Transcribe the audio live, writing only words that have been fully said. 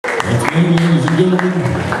afternoon, ladies and gentlemen.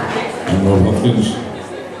 I'm Rob Hopkins.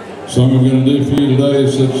 The song I'm going to do for you today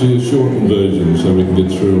is actually a shortened version, so we can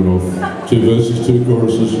get through and off 2 verses, 2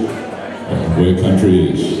 choruses, where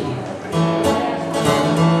country is.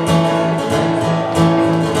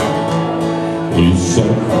 He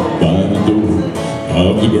sat by the door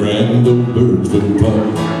of the grand old Birdsville pub.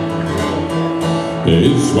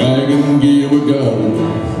 His swag and gear were guarded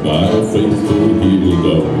by a faithful heel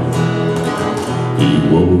dog. He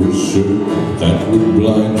wore a shirt that would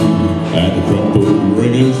blind you and a crumpled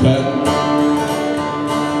ringer's hat.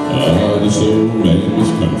 This old man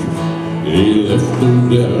was country, he left no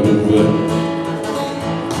doubt of that.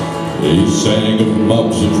 He sang of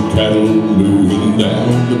mobs of cattle moving down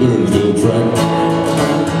the Birdsville track,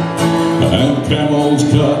 and camels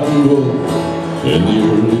cotton wool in the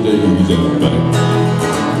early days out back.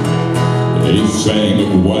 He sang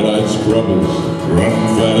of white-eyed scrubbers running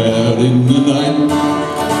flat out in the night,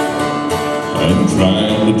 and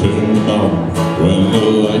trying to turn them on when the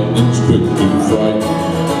lightning's quick to fright.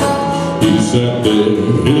 He sat there,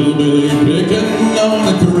 hillbilly picking on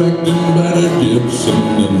a correcting battered Gibson,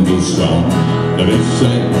 and the songs that he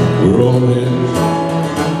sang were all his.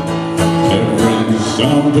 Every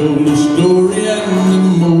song told a story, and the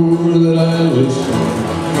more that I listened,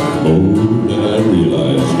 the more that I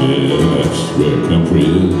realized, yeah, that's where country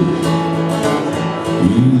is.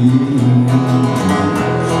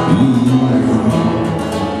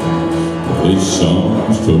 These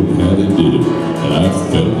songs told how they did it, and I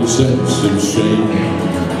felt a sense of shame.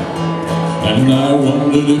 And I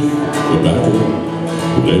wondered if the battle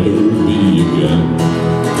would ever be again.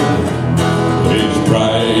 His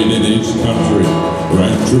pride in his country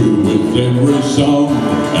ran true with every song,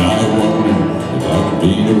 and I wondered if I'd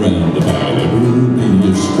been around if I'd ever be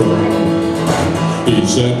as strong. He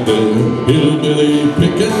sat there, hillbilly,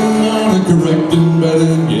 picking on a correcting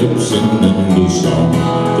battered Gibson, and the song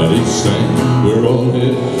that he sang were all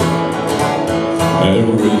his.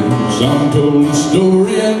 Every song told a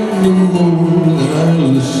story, and the more that I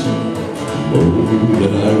listened, the more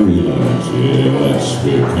that I realized, yeah, that's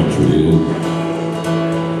where country is.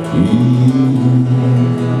 Mm-hmm.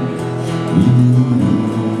 Mm-hmm.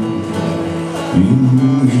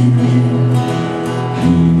 Mm-hmm.